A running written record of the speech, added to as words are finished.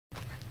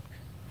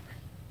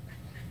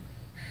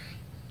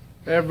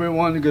Hey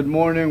everyone, good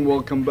morning,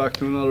 welcome back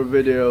to another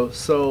video.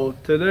 So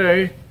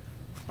today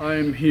I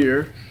am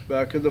here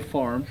back at the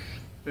farm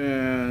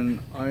and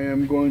I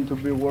am going to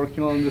be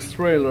working on this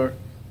trailer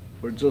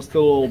for just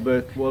a little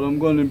bit. What I'm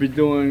going to be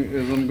doing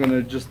is I'm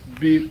gonna just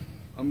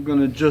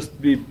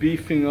be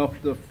beefing up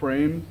the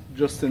frame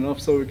just enough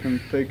so we can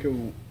take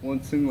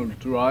one single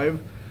drive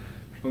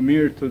from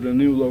here to the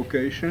new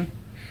location.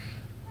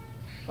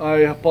 I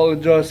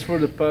apologize for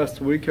the past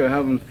week. I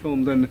haven't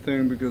filmed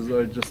anything because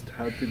I just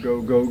had to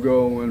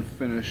go and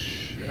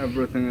finish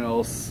everything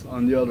else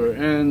on the other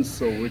end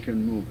so we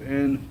can move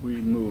in. We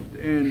moved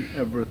in,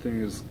 everything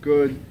is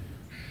good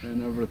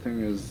and everything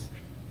is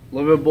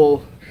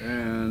livable,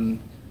 and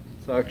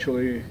it's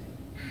actually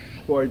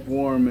quite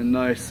warm and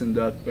nice in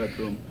that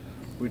bedroom,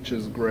 which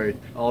is great.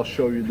 I'll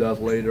show you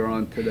that later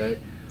on today,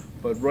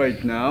 but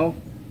right now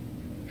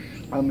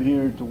I'm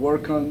here to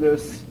work on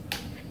this.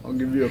 I'll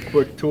give you a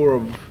quick tour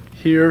of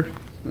here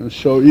and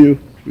show you.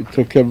 We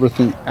took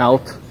everything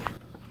out.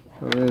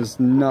 There is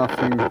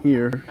nothing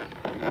here.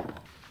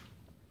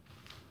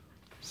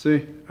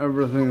 See,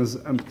 everything is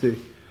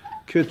empty.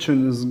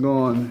 Kitchen is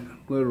gone.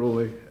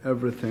 Literally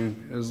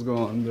everything is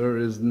gone. There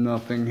is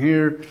nothing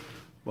here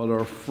but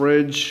our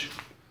fridge,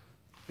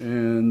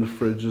 and the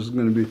fridge is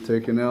going to be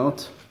taken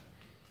out.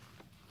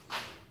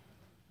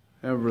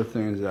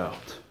 Everything is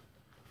out.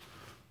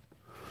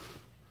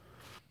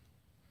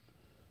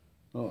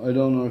 I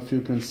don't know if you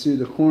can see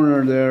the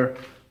corner there,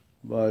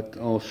 but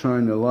I'll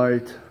shine the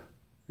light.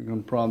 You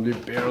can probably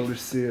barely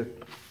see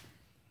it.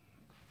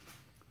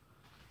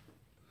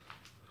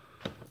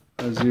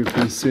 As you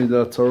can see,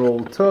 that's our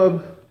old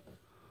tub.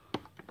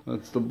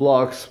 That's the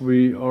blocks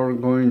we are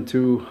going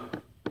to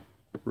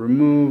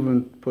remove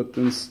and put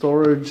in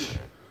storage.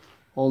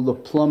 All the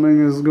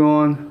plumbing is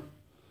gone.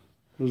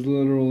 There's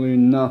literally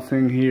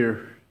nothing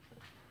here.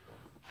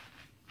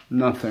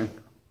 Nothing.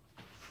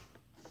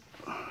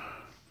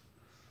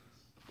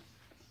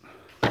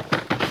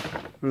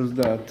 There's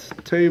that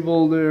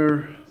table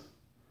there,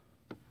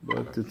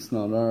 but it's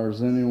not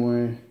ours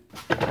anyway.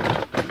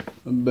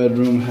 The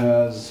bedroom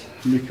has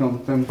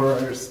become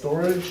temporary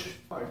storage.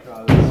 My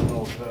God, it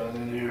smells bad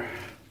in here.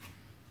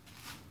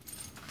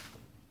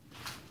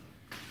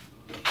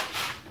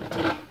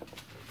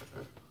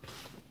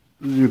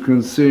 As you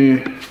can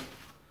see,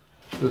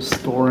 the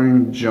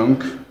storing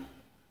junk.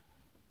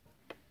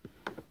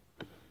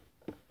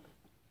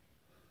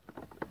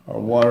 Our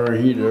water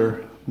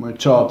heater, my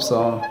chop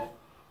saw.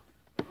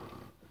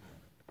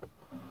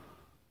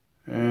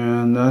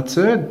 And that's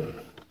it.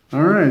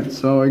 Alright,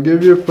 so I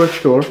gave you a quick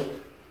tour.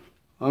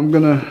 I'm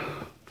gonna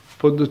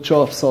put the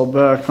chop saw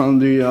back on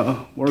the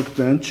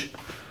workbench,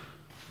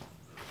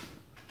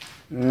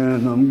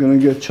 and I'm gonna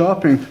get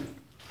chopping.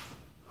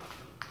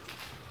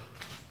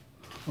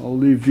 I'll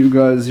leave you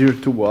guys here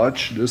to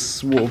watch.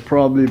 This will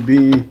probably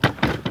be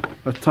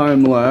a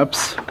time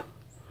lapse,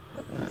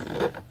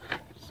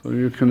 so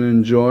you can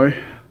enjoy.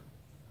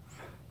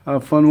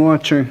 Have fun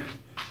watching.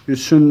 You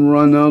shouldn't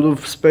run out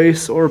of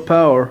space or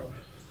power.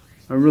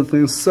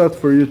 Everything's set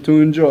for you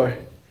to enjoy.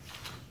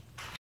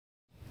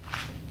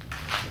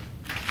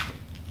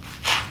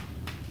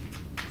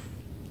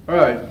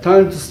 Alright,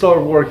 time to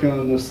start working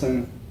on this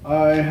thing.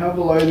 I have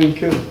a lighting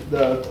kit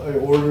that I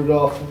ordered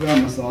off of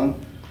Amazon.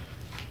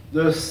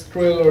 This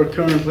trailer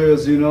currently,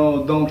 as you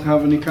know, don't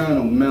have any kind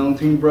of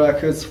mounting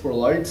brackets for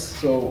lights,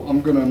 so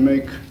I'm gonna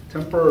make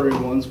temporary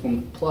ones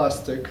from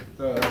plastic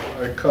that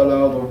I cut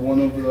out of one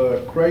of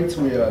the crates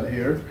we had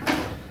here.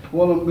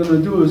 What I'm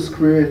gonna do is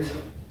create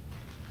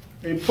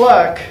a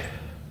plaque,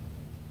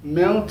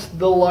 mount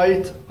the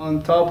light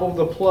on top of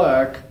the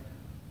plaque,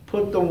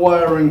 put the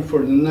wiring for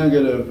the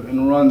negative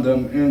and run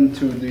them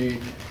into the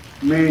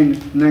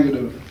main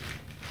negative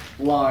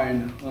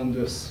line on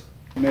this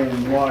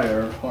main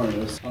wire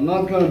harness. I'm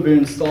not going to be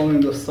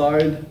installing the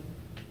side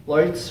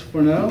lights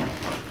for now,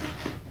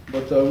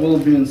 but I will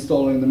be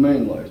installing the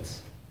main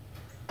lights.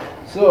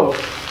 So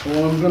what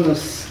I'm going to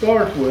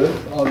start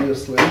with,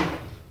 obviously,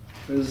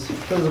 is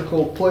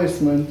physical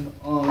placement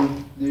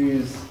on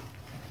these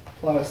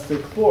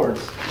plastic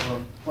boards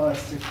or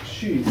plastic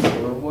sheets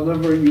or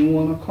whatever you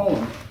want to call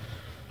them.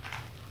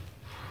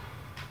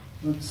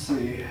 Let's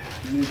see,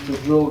 I need to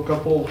drill a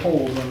couple of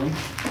holes in them.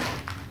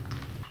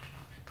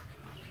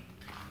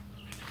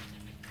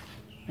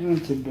 And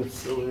it's a bit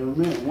silly. I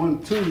meant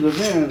 1 to the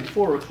van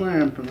for a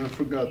clamp and I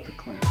forgot the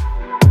clamp.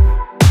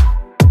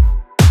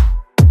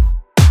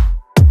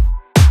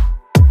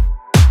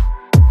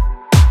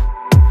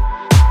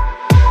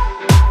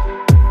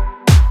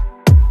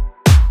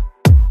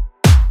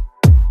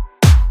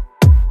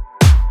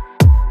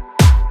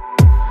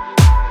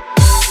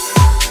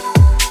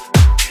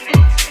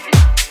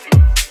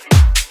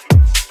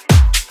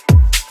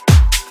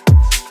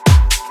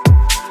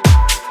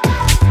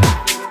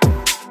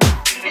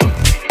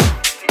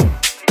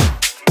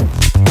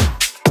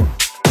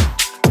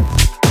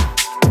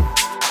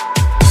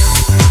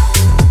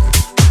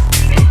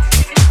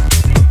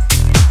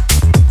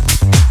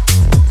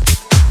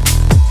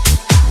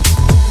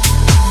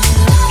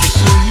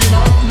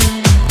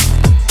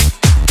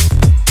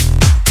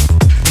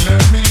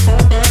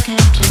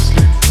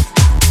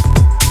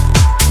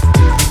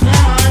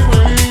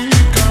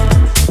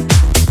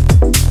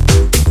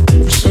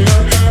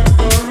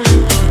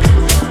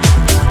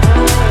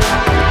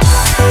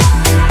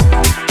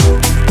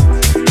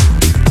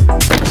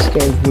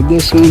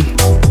 this one.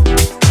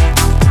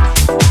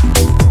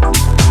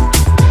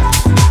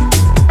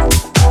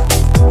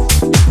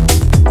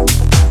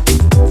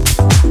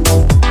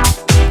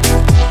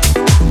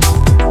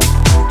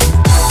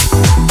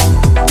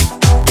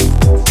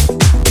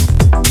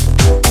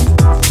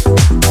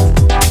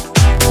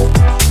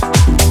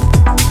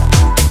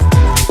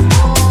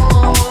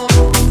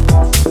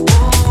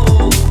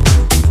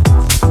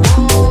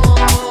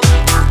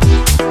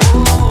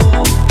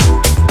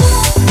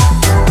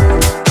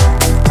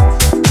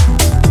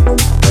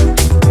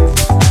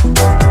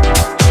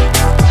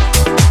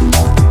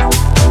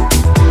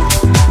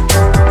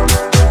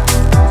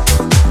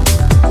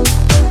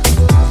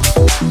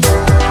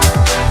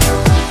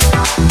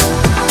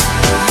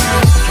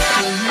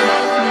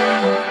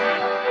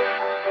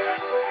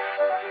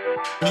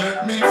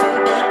 Let me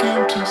fall back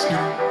into sleep.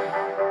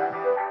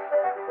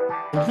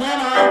 When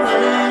I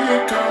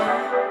wake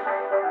up,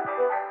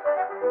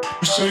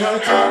 you say I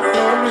got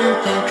no real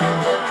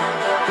control.